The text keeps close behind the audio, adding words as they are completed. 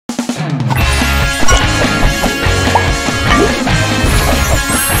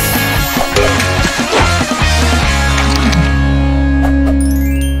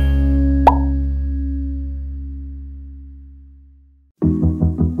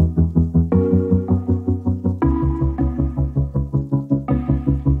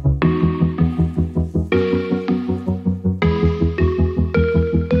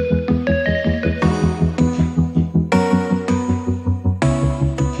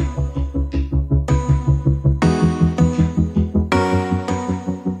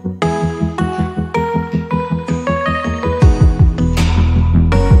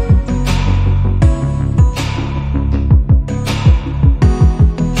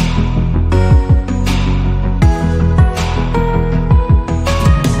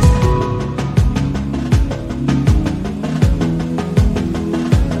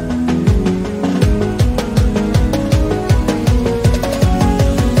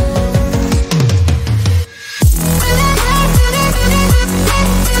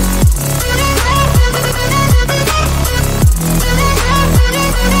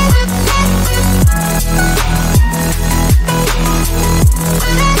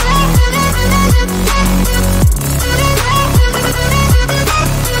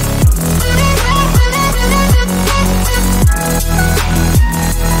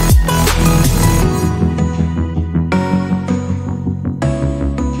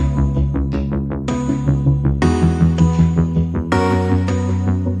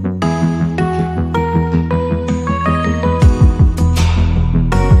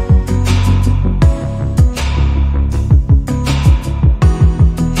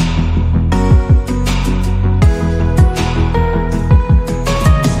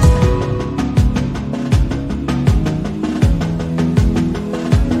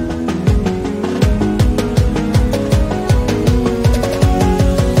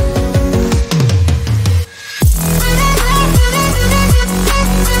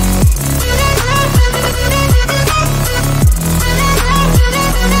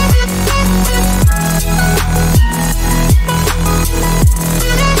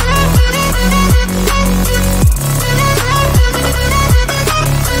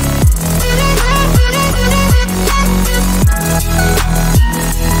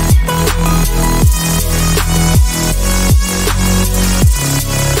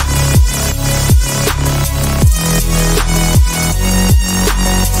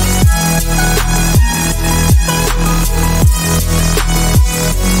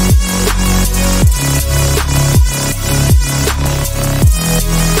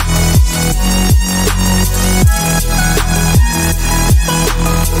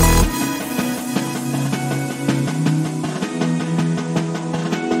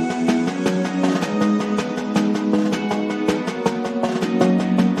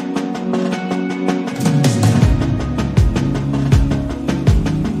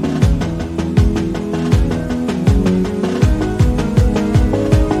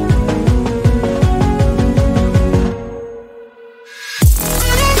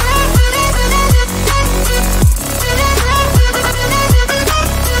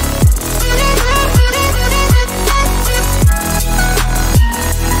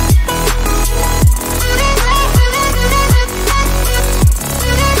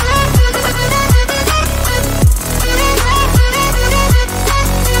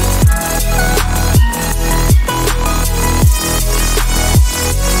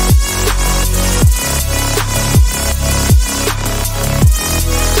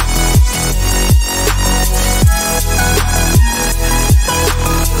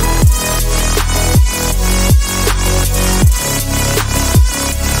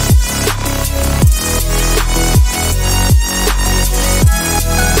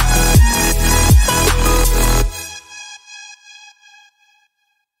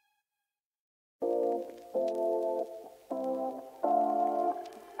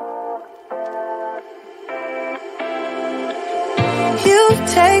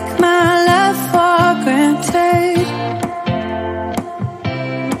take my love for granted.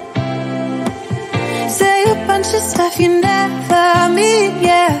 Say a bunch of stuff you never mean,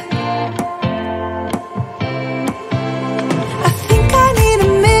 yeah. I think I need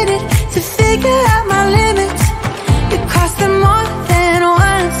a minute to figure out my limits. You cross them more than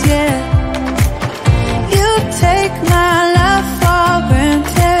once, yeah. You take my love for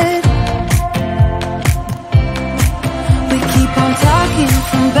granted. We keep on talking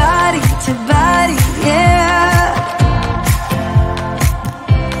from body to body, yeah.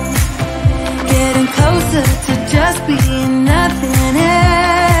 Getting closer to just being nothing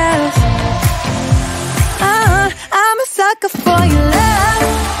else. I'm a sucker for your love,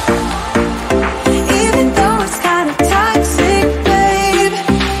 even though it's kind of toxic, babe.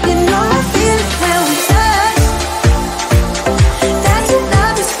 You know I feel it when we touch, that your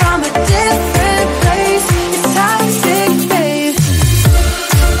love is from a different place. It's toxic, babe.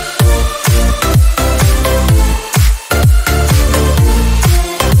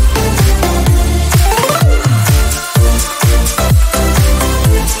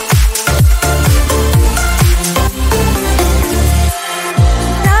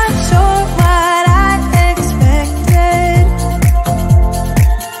 Not sure what I expected.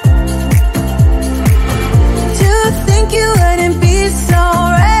 To think you wouldn't be so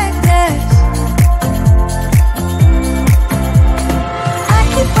reckless. I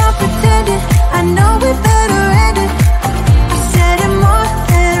keep on pretending I know we better end it. I said it more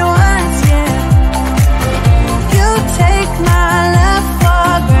than once, yeah. You take my love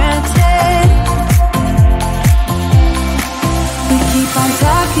for granted. We keep on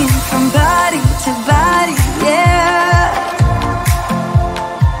talking from body to body, yeah.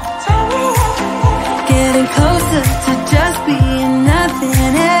 Getting closer to just being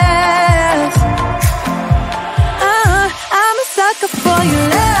nothing else. I'm a sucker for your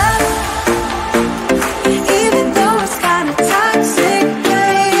love, even though it's kind of toxic,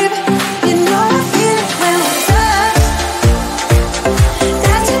 babe. You know I feel it when we touch,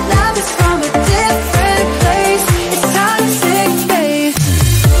 that your love is from a different place. It's toxic, babe.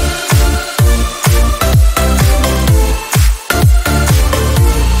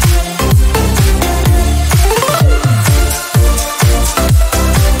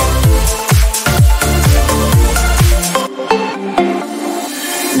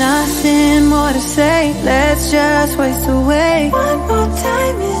 Nothing more to say, let's just waste away. One more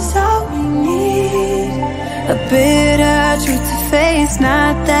time is all we need. A bitter truth to face,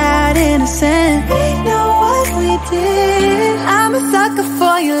 not that innocent. We know what we did. I'm a sucker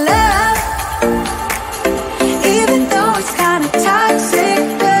for your love, even though it's kind of toxic,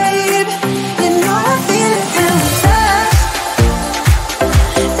 babe. You know I feel it when we touch,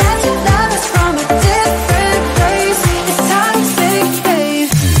 that your love is from a different place. It's toxic, babe.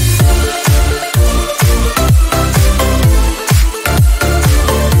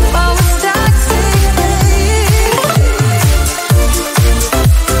 Oh, it's toxic, babe.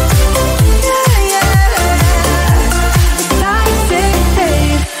 Yeah, yeah. It's toxic,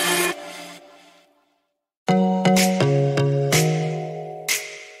 babe.